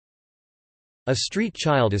A street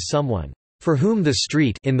child is someone for whom the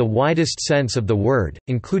street in the widest sense of the word,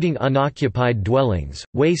 including unoccupied dwellings,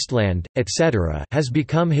 wasteland, etc., has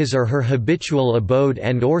become his or her habitual abode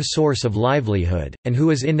and/or source of livelihood, and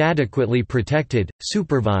who is inadequately protected,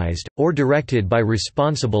 supervised, or directed by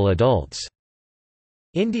responsible adults.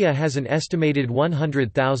 India has an estimated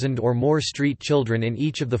 100,000 or more street children in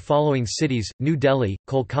each of the following cities: New Delhi,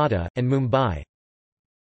 Kolkata, and Mumbai.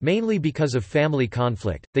 Mainly because of family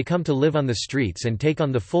conflict, they come to live on the streets and take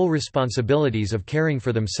on the full responsibilities of caring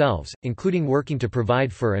for themselves, including working to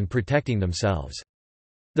provide for and protecting themselves.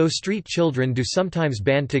 Though street children do sometimes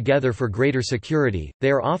band together for greater security, they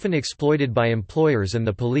are often exploited by employers and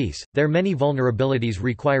the police. Their many vulnerabilities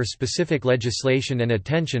require specific legislation and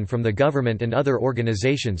attention from the government and other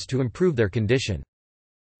organizations to improve their condition.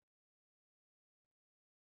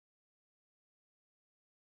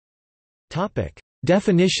 Topic: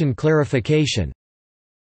 Definition clarification.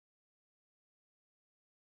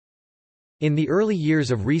 In the early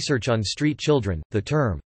years of research on street children, the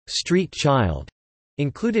term street child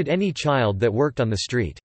included any child that worked on the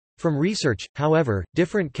street. From research, however,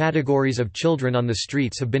 different categories of children on the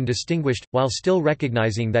streets have been distinguished, while still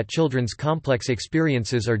recognizing that children's complex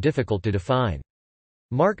experiences are difficult to define.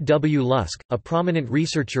 Mark W. Lusk, a prominent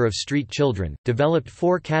researcher of street children, developed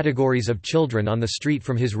 4 categories of children on the street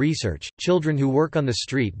from his research: children who work on the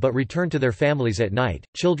street but return to their families at night,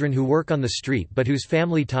 children who work on the street but whose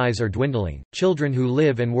family ties are dwindling, children who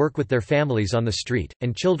live and work with their families on the street,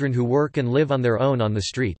 and children who work and live on their own on the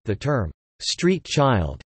street. The term, street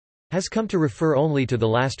child, has come to refer only to the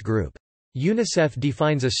last group. UNICEF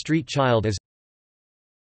defines a street child as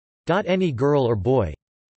any girl or boy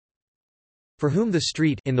for whom the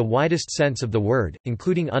street in the widest sense of the word,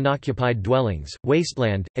 including unoccupied dwellings,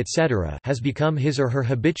 wasteland, etc., has become his or her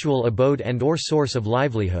habitual abode and/or source of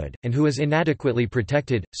livelihood, and who is inadequately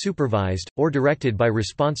protected, supervised, or directed by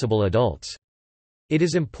responsible adults. It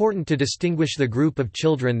is important to distinguish the group of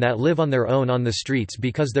children that live on their own on the streets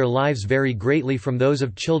because their lives vary greatly from those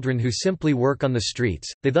of children who simply work on the streets.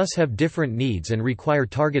 They thus have different needs and require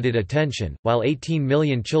targeted attention. While 18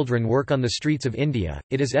 million children work on the streets of India,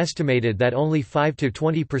 it is estimated that only 5 to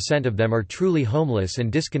 20% of them are truly homeless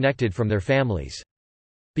and disconnected from their families.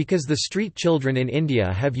 Because the street children in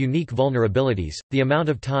India have unique vulnerabilities, the amount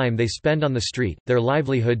of time they spend on the street, their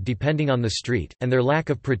livelihood depending on the street, and their lack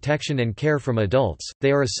of protection and care from adults, they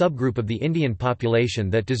are a subgroup of the Indian population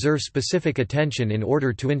that deserve specific attention in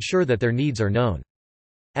order to ensure that their needs are known.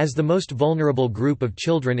 As the most vulnerable group of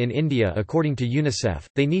children in India according to UNICEF,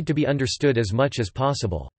 they need to be understood as much as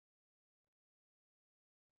possible.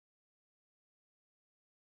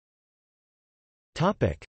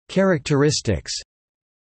 Characteristics.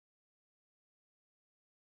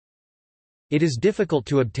 It is difficult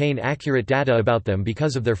to obtain accurate data about them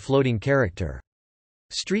because of their floating character.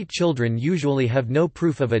 Street children usually have no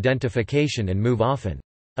proof of identification and move often.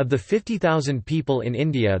 Of the 50,000 people in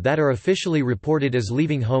India that are officially reported as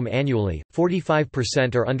leaving home annually,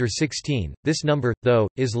 45% are under 16. This number, though,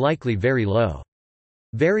 is likely very low.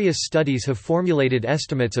 Various studies have formulated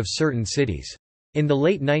estimates of certain cities. In the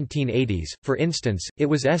late 1980s, for instance, it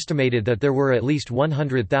was estimated that there were at least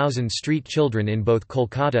 100,000 street children in both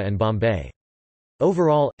Kolkata and Bombay.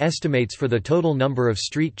 Overall, estimates for the total number of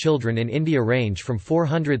street children in India range from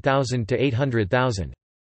 400,000 to 800,000.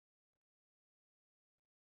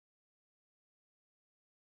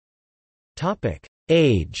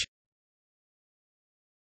 Age.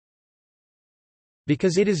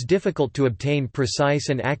 Because it is difficult to obtain precise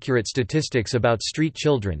and accurate statistics about street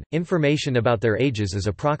children, information about their ages is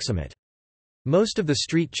approximate. Most of the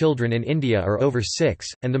street children in India are over 6,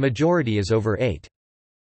 and the majority is over 8.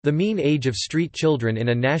 The mean age of street children in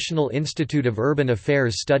a National Institute of Urban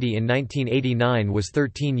Affairs study in 1989 was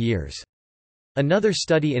 13 years. Another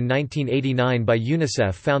study in 1989 by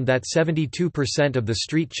UNICEF found that 72% of the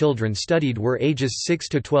street children studied were ages 6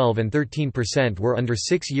 to 12 and 13% were under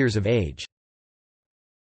 6 years of age.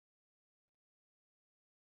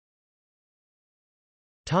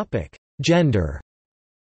 Gender.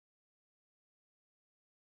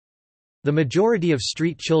 The majority of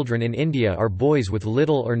street children in India are boys with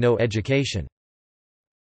little or no education.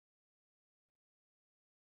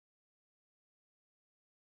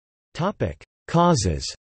 Causes.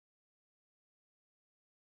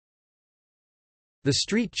 The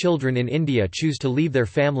street children in India choose to leave their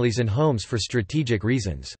families and homes for strategic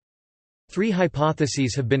reasons. 3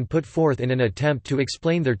 hypotheses have been put forth in an attempt to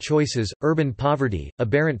explain their choices: urban poverty,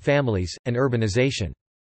 aberrant families, and urbanization.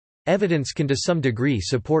 Evidence can to some degree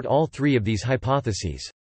support all 3 of these hypotheses.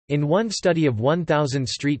 In one study of 1,000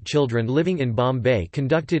 street children living in Bombay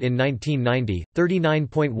conducted in 1990,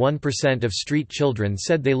 39.1% of street children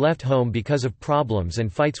said they left home because of problems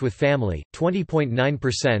and fights with family,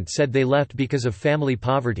 20.9% said they left because of family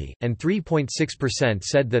poverty, and 3.6%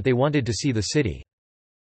 said that they wanted to see the city.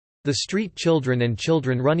 The street children and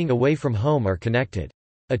children running away from home are connected.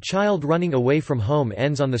 A child running away from home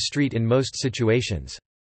ends on the street in most situations.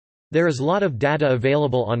 There is lot of data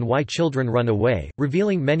available on why children run away,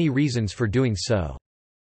 revealing many reasons for doing so.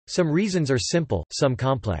 Some reasons are simple, some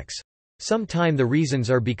complex. Sometimes the reasons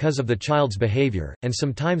are because of the child's behavior, and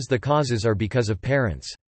sometimes the causes are because of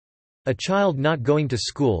parents. A child not going to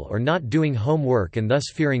school or not doing homework and thus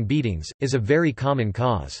fearing beatings, is a very common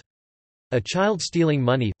cause. A child stealing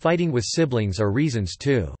money, fighting with siblings are reasons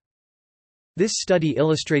too. This study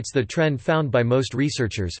illustrates the trend found by most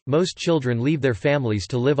researchers. Most children leave their families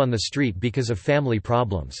to live on the street because of family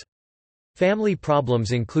problems. Family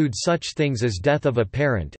problems include such things as death of a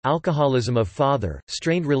parent, alcoholism of father,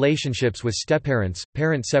 strained relationships with stepparents,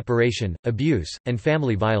 parent separation, abuse, and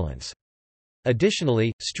family violence.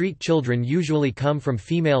 Additionally, street children usually come from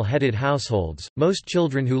female-headed households. Most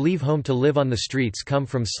children who leave home to live on the streets come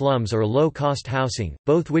from slums or low-cost housing,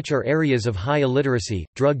 both which are areas of high illiteracy,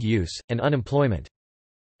 drug use, and unemployment.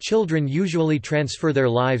 Children usually transfer their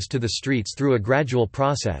lives to the streets through a gradual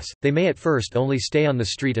process. They may at first only stay on the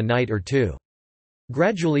street a night or two.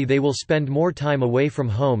 Gradually they will spend more time away from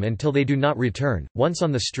home until they do not return. Once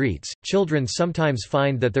on the streets, children sometimes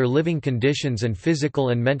find that their living conditions and physical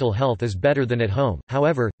and mental health is better than at home.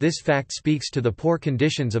 However, this fact speaks to the poor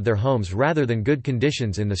conditions of their homes rather than good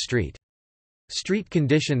conditions in the street. Street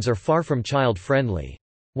conditions are far from child-friendly.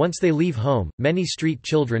 Once they leave home, many street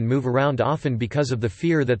children move around often because of the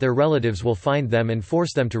fear that their relatives will find them and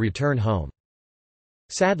force them to return home.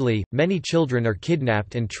 Sadly, many children are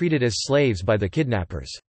kidnapped and treated as slaves by the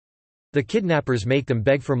kidnappers. The kidnappers make them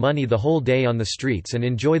beg for money the whole day on the streets and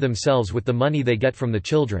enjoy themselves with the money they get from the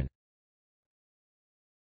children.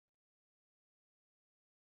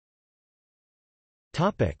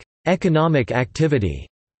 Economic activity.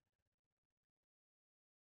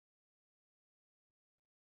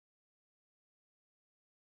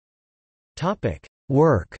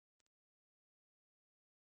 Work.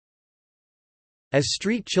 As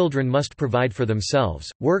street children must provide for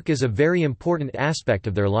themselves, work is a very important aspect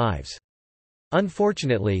of their lives.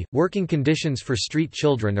 Unfortunately, working conditions for street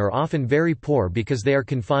children are often very poor because they are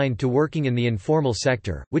confined to working in the informal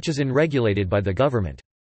sector, which is unregulated by the government.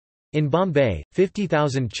 In Bombay,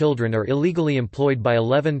 50,000 children are illegally employed by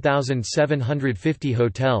 11,750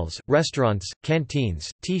 hotels, restaurants,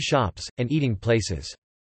 canteens, tea shops, and eating places.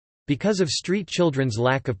 Because of street children's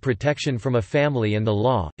lack of protection from a family and the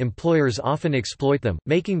law, employers often exploit them,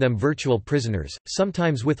 making them virtual prisoners,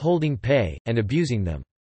 sometimes withholding pay, and abusing them.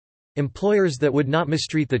 Employers that would not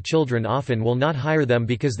mistreat the children often will not hire them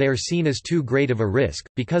because they are seen as too great of a risk.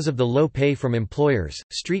 Because of the low pay from employers,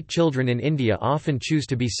 street children in India often choose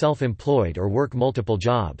to be self-employed or work multiple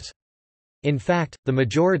jobs. In fact, the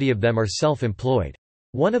majority of them are self-employed.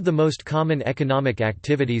 One of the most common economic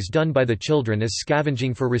activities done by the children is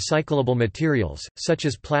scavenging for recyclable materials, such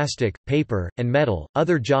as plastic, paper, and metal.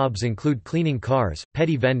 Other jobs include cleaning cars,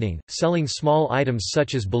 petty vending, selling small items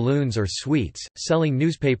such as balloons or sweets, selling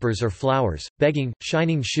newspapers or flowers, begging,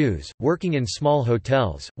 shining shoes, working in small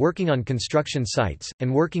hotels, working on construction sites,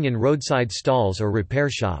 and working in roadside stalls or repair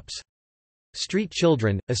shops. Street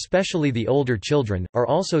children, especially the older children, are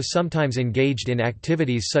also sometimes engaged in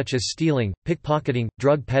activities such as stealing, pickpocketing,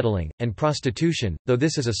 drug peddling, and prostitution, though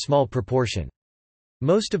this is a small proportion.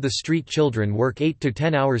 Most of the street children work 8 to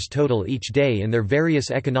 10 hours total each day in their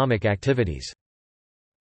various economic activities.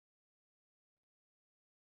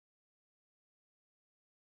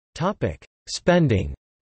 Spending.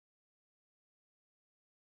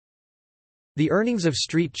 The earnings of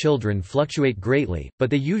street children fluctuate greatly, but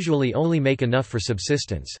they usually only make enough for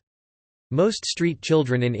subsistence. Most street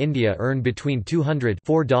children in India earn between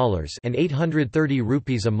 $204 and 830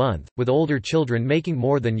 rupees a month, with older children making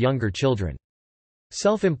more than younger children.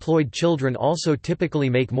 Self-employed children also typically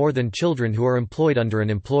make more than children who are employed under an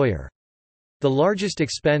employer. The largest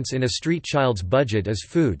expense in a street child's budget is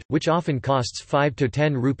food, which often costs 5 to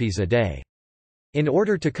 10 rupees a day. In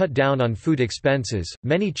order to cut down on food expenses,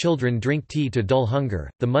 many children drink tea to dull hunger.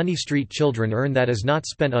 The money street children earn that is not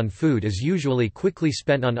spent on food is usually quickly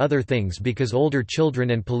spent on other things because older children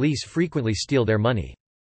and police frequently steal their money.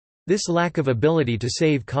 This lack of ability to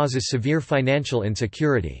save causes severe financial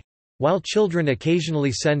insecurity. While children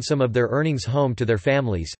occasionally send some of their earnings home to their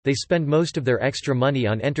families, they spend most of their extra money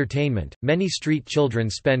on entertainment. Many street children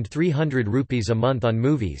spend 300 rupees a month on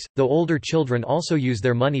movies, though older children also use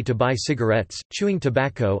their money to buy cigarettes, chewing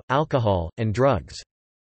tobacco, alcohol, and drugs.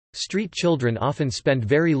 Street children often spend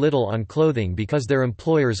very little on clothing because their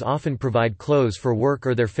employers often provide clothes for work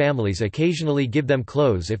or their families occasionally give them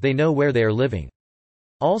clothes if they know where they are living.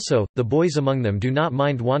 Also, the boys among them do not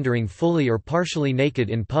mind wandering fully or partially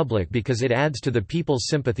naked in public because it adds to the people's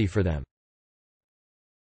sympathy for them.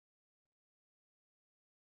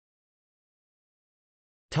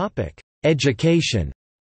 Education.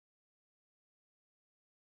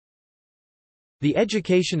 The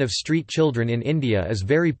education of street children in India is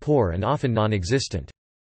very poor and often non-existent.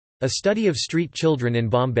 A study of street children in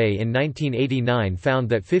Bombay in 1989 found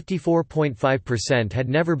that 54.5% had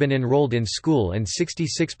never been enrolled in school and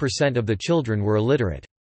 66% of the children were illiterate.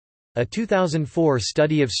 A 2004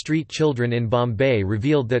 study of street children in Bombay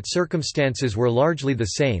revealed that circumstances were largely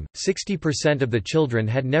the same. 60% of the children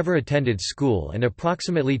had never attended school and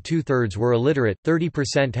approximately two-thirds were illiterate,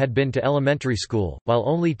 30% had been to elementary school, while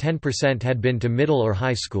only 10% had been to middle or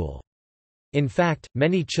high school. In fact,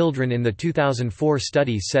 many children in the 2004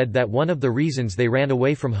 study said that one of the reasons they ran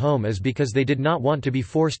away from home is because they did not want to be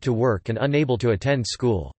forced to work and unable to attend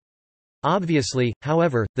school. Obviously,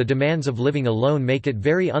 however, the demands of living alone make it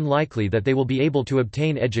very unlikely that they will be able to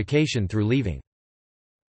obtain education through leaving.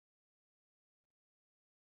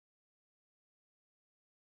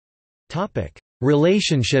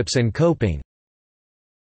 Relationships and coping.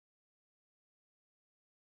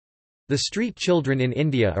 The street children in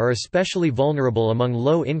India are especially vulnerable among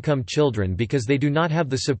low-income children because they do not have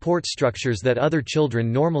the support structures that other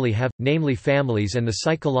children normally have, namely families and the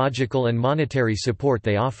psychological and monetary support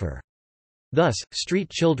they offer. Thus, street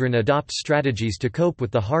children adopt strategies to cope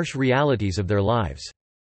with the harsh realities of their lives.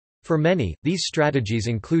 For many, these strategies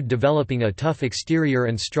include developing a tough exterior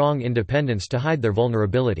and strong independence to hide their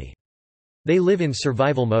vulnerability. They live in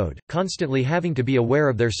survival mode, constantly having to be aware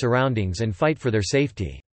of their surroundings and fight for their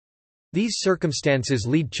safety. These circumstances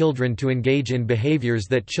lead children to engage in behaviors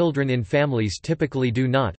that children in families typically do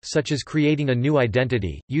not, such as creating a new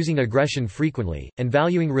identity, using aggression frequently, and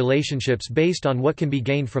valuing relationships based on what can be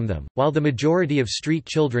gained from them. While the majority of street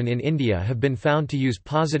children in India have been found to use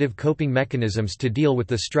positive coping mechanisms to deal with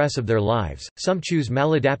the stress of their lives, some choose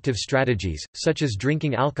maladaptive strategies, such as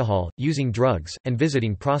drinking alcohol, using drugs, and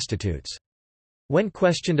visiting prostitutes. When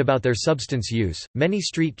questioned about their substance use, many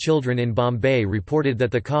street children in Bombay reported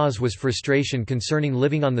that the cause was frustration concerning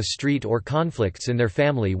living on the street or conflicts in their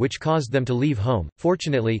family which caused them to leave home.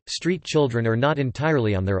 Fortunately, street children are not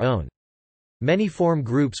entirely on their own. Many form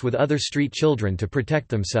groups with other street children to protect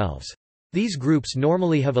themselves. These groups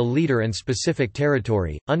normally have a leader and specific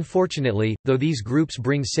territory. Unfortunately, though these groups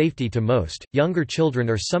bring safety to most, younger children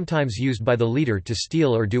are sometimes used by the leader to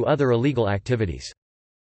steal or do other illegal activities.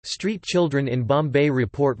 Street children in Bombay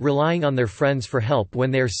report relying on their friends for help when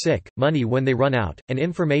they are sick, money when they run out, and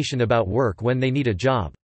information about work when they need a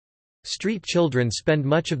job. Street children spend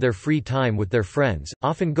much of their free time with their friends,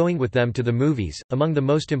 often going with them to the movies. Among the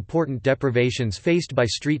most important deprivations faced by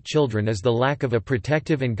street children is the lack of a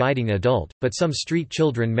protective and guiding adult, but some street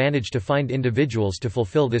children manage to find individuals to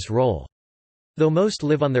fulfill this role. Though most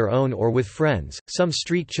live on their own or with friends, some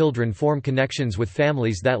street children form connections with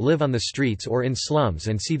families that live on the streets or in slums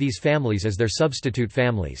and see these families as their substitute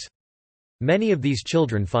families. Many of these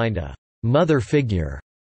children find a mother figure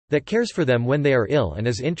that cares for them when they are ill and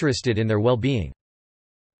is interested in their well-being.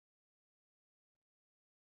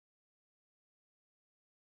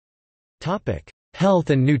 Health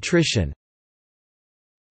and nutrition.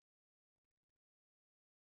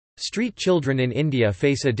 Street children in India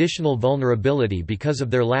face additional vulnerability because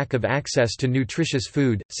of their lack of access to nutritious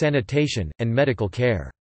food, sanitation, and medical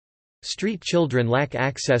care. Street children lack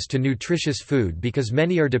access to nutritious food because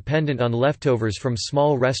many are dependent on leftovers from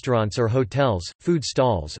small restaurants or hotels, food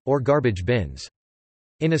stalls, or garbage bins.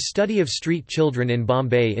 In a study of street children in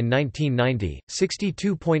Bombay in 1990,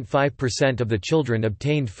 62.5% of the children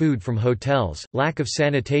obtained food from hotels. Lack of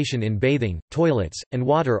sanitation in bathing, toilets, and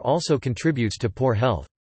water also contributes to poor health.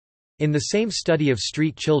 In the same study of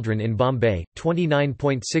street children in Bombay,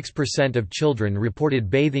 29.6% of children reported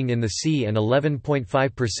bathing in the sea and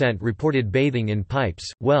 11.5% reported bathing in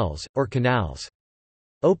pipes, wells, or canals.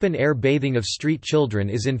 Open-air bathing of street children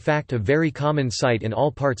is in fact a very common sight in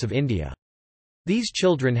all parts of India. These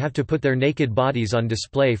children have to put their naked bodies on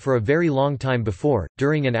display for a very long time before,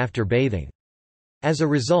 during and after bathing. As a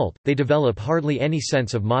result, they develop hardly any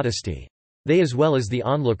sense of modesty. They as well as the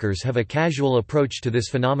onlookers have a casual approach to this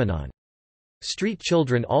phenomenon. Street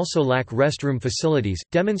children also lack restroom facilities,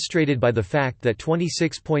 demonstrated by the fact that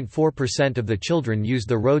 26.4% of the children use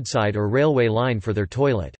the roadside or railway line for their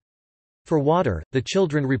toilet. For water, the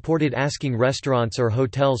children reported asking restaurants or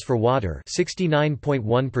hotels for water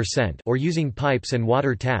 69.1% or using pipes and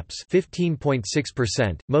water taps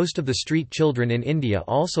 15.6%. Most of the street children in India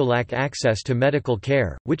also lack access to medical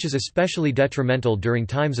care, which is especially detrimental during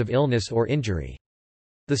times of illness or injury.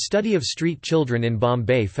 The study of street children in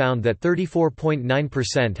Bombay found that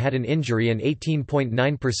 34.9% had an injury and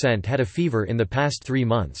 18.9% had a fever in the past 3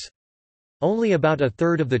 months. Only about a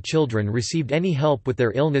third of the children received any help with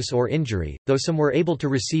their illness or injury, though some were able to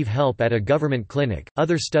receive help at a government clinic.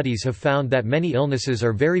 Other studies have found that many illnesses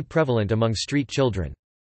are very prevalent among street children.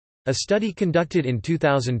 A study conducted in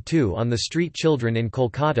 2002 on the street children in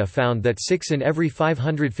Kolkata found that 6 in every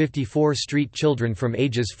 554 street children from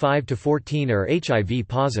ages 5 to 14 are HIV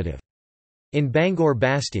positive. In Bangor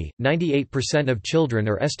Basti, 98% of children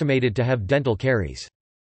are estimated to have dental caries.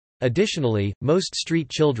 Additionally, most street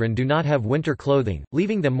children do not have winter clothing,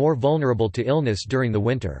 leaving them more vulnerable to illness during the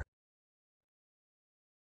winter.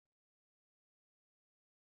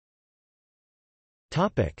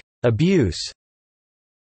 Abuse.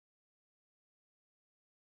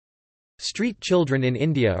 Street children in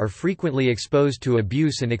India are frequently exposed to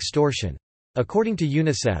abuse and extortion. According to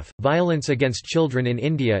UNICEF, violence against children in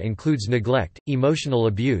India includes neglect, emotional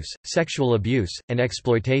abuse, sexual abuse, and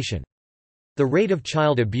exploitation. The rate of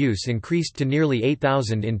child abuse increased to nearly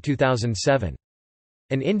 8,000 in 2007.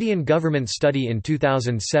 An Indian government study in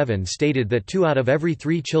 2007 stated that 2 out of every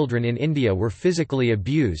 3 children in India were physically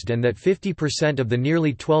abused and that 50% of the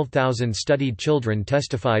nearly 12,000 studied children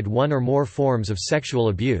testified one or more forms of sexual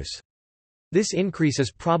abuse. This increase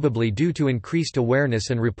is probably due to increased awareness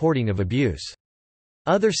and reporting of abuse.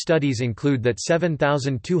 Other studies include that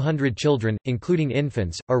 7,200 children, including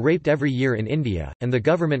infants, are raped every year in India, and the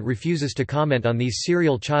government refuses to comment on these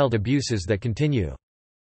serial child abuses that continue.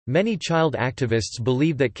 Many child activists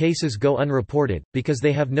believe that cases go unreported, because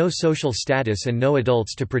they have no social status and no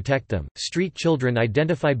adults to protect them. Street children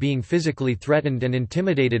identify being physically threatened and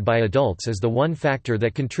intimidated by adults as the one factor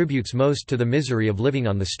that contributes most to the misery of living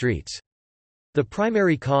on the streets. The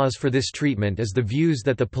primary cause for this treatment is the views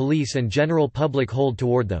that the police and general public hold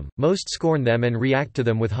toward them. Most scorn them and react to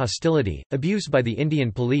them with hostility. Abuse by the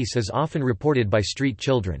Indian police is often reported by street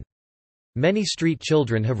children. Many street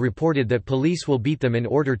children have reported that police will beat them in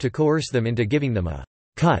order to coerce them into giving them a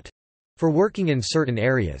cut for working in certain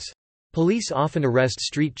areas. Police often arrest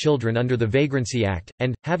street children under the Vagrancy Act,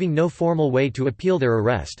 and, having no formal way to appeal their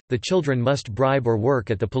arrest, the children must bribe or work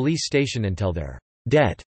at the police station until their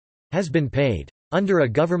debt has been paid. Under a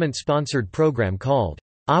government-sponsored program called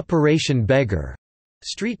Operation Beggar,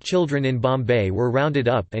 street children in Bombay were rounded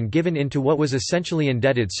up and given into what was essentially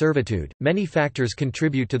indebted servitude. Many factors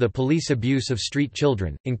contribute to the police abuse of street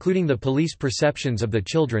children, including the police perceptions of the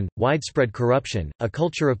children, widespread corruption, a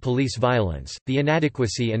culture of police violence, the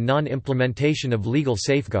inadequacy and non-implementation of legal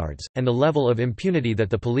safeguards, and the level of impunity that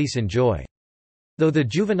the police enjoy. Though the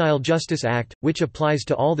Juvenile Justice Act, which applies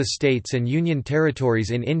to all the states and union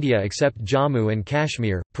territories in India except Jammu and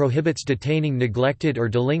Kashmir, prohibits detaining neglected or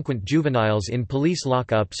delinquent juveniles in police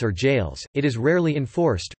lockups or jails, it is rarely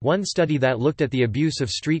enforced. One study that looked at the abuse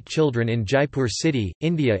of street children in Jaipur city,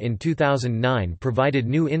 India in 2009 provided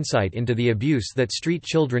new insight into the abuse that street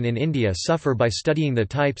children in India suffer by studying the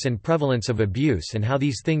types and prevalence of abuse and how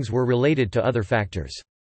these things were related to other factors.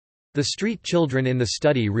 The street children in the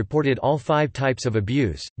study reported all 5 types of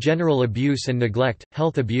abuse: general abuse and neglect,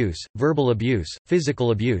 health abuse, verbal abuse,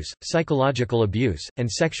 physical abuse, psychological abuse, and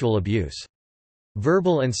sexual abuse.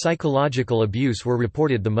 Verbal and psychological abuse were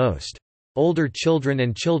reported the most. Older children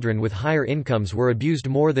and children with higher incomes were abused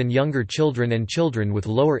more than younger children and children with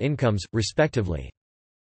lower incomes, respectively.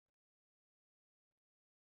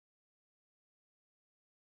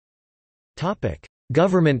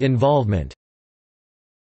 Government involvement.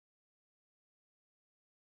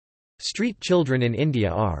 Street children in India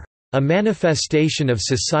are a manifestation of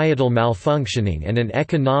societal malfunctioning and an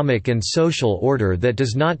economic and social order that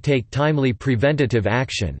does not take timely preventative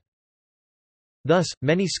action. Thus,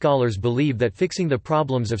 many scholars believe that fixing the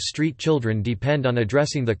problems of street children depend on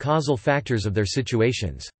addressing the causal factors of their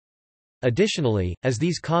situations. Additionally, as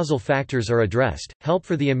these causal factors are addressed, help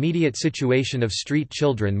for the immediate situation of street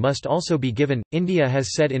children must also be given. India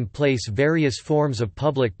has set in place various forms of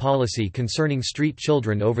public policy concerning street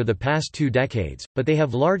children over the past 2 decades, but they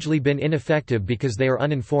have largely been ineffective because they are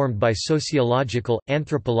uninformed by sociological,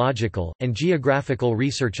 anthropological, and geographical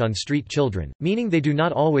research on street children, meaning they do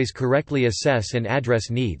not always correctly assess and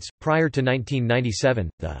address needs. Prior to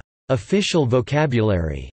 1997, the official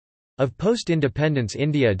vocabulary Of post-independence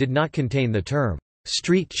India did not contain the term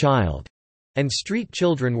street child, and street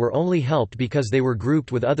children were only helped because they were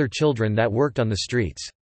grouped with other children that worked on the streets.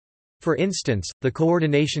 For instance, the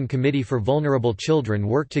Coordination Committee for Vulnerable Children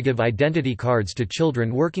worked to give identity cards to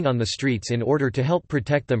children working on the streets in order to help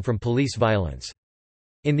protect them from police violence.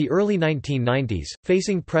 In the early 1990s,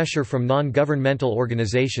 facing pressure from non-governmental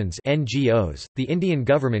organizations (NGOs), the Indian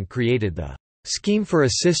government created the Scheme for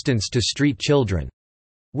Assistance to Street Children,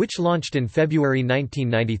 which launched in February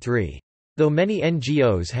 1993. Though many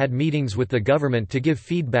NGOs had meetings with the government to give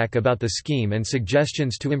feedback about the scheme and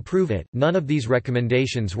suggestions to improve it, none of these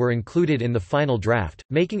recommendations were included in the final draft,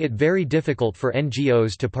 making it very difficult for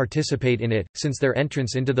NGOs to participate in it. Since their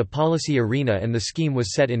entrance into the policy arena and the scheme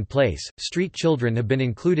was set in place, street children have been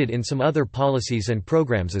included in some other policies and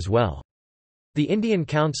programs as well. The Indian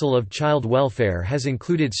Council of Child Welfare has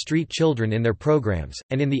included street children in their programs,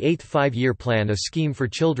 and in the 8th Five-Year Plan a scheme for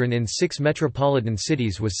children in 6 metropolitan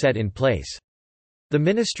cities was set in place. The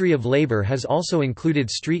Ministry of Labour has also included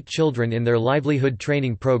street children in their livelihood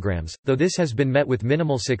training programs, though this has been met with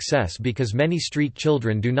minimal success because many street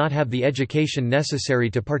children do not have the education necessary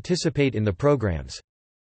to participate in the programs.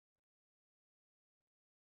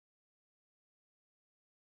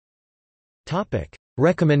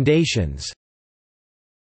 Recommendations.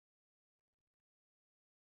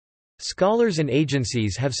 Scholars and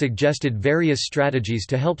agencies have suggested various strategies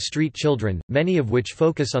to help street children, many of which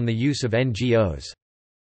focus on the use of NGOs.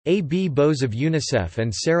 A. B. Bose of UNICEF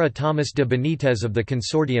and Sarah Thomas de Benitez of the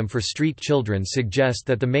Consortium for Street Children suggest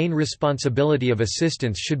that the main responsibility of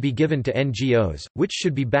assistance should be given to NGOs, which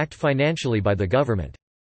should be backed financially by the government.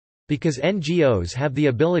 Because NGOs have the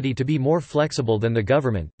ability to be more flexible than the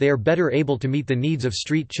government, they are better able to meet the needs of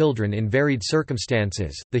street children in varied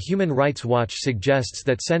circumstances. The Human Rights Watch suggests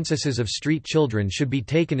that censuses of street children should be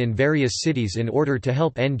taken in various cities in order to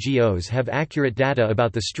help NGOs have accurate data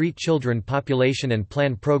about the street children population and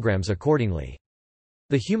plan programs accordingly.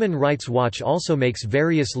 The Human Rights Watch also makes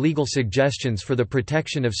various legal suggestions for the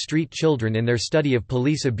protection of street children in their study of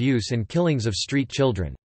police abuse and killings of street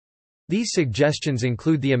children. These suggestions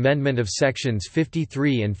include the amendment of Sections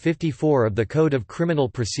 53 and 54 of the Code of Criminal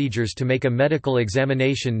Procedures to make a medical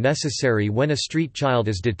examination necessary when a street child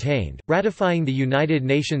is detained, ratifying the United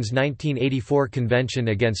Nations 1984 Convention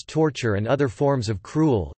Against Torture and other forms of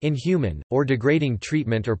cruel, inhuman, or degrading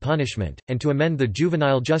treatment or punishment, and to amend the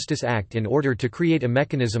Juvenile Justice Act in order to create a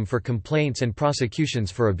mechanism for complaints and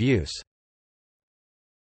prosecutions for abuse.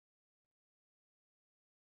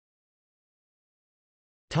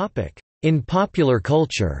 In popular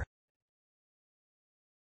culture.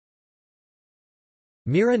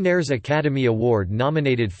 Mira Nair's Academy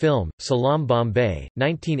Award-nominated film, Salaam Bombay,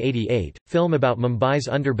 1988, film about Mumbai's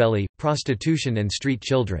underbelly, prostitution and street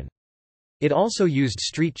children. It also used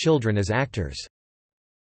street children as actors.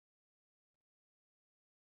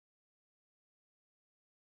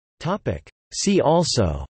 See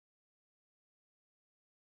also: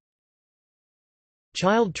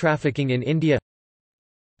 Child trafficking in India,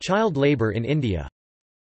 Child labour in India,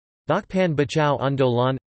 Bakpan Bachao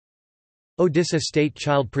Andolan, Odisha State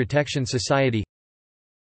Child Protection Society,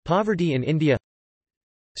 Poverty in India,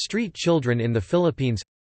 Street children in the Philippines,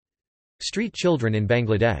 Street children in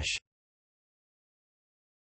Bangladesh.